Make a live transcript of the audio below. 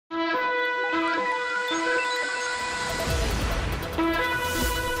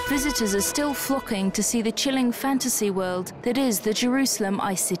visitors are still flocking to see the chilling fantasy world that is the Jerusalem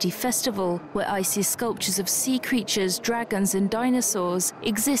Ice City Festival, where icy sculptures of sea creatures, dragons and dinosaurs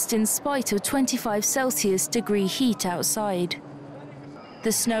exist in spite of 25 Celsius degree heat outside.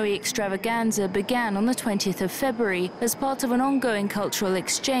 The snowy extravaganza began on the 20th of February as part of an ongoing cultural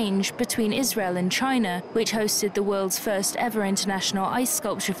exchange between Israel and China, which hosted the world's first ever international ice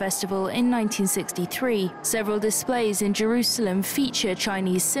sculpture festival in 1963. Several displays in Jerusalem feature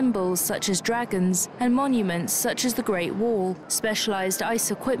Chinese symbols such as dragons and monuments such as the Great Wall. Specialized ice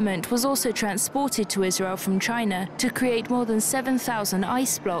equipment was also transported to Israel from China to create more than 7,000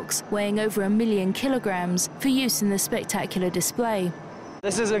 ice blocks weighing over 1 million kilograms for use in the spectacular display.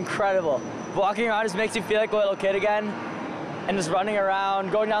 This is incredible. Walking around just makes you feel like a little kid again, and just running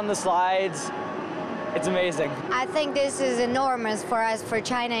around, going down the slides, it's amazing. I think this is enormous for us, for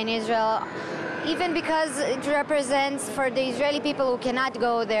China and Israel, even because it represents for the Israeli people who cannot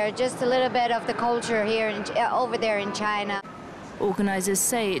go there, just a little bit of the culture here over there in China. Organizers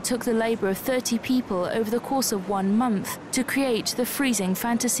say it took the labor of 30 people over the course of 1 month to create the freezing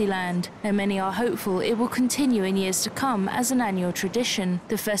Fantasyland, and many are hopeful it will continue in years to come as an annual tradition.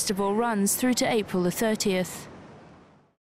 The festival runs through to April the 30th.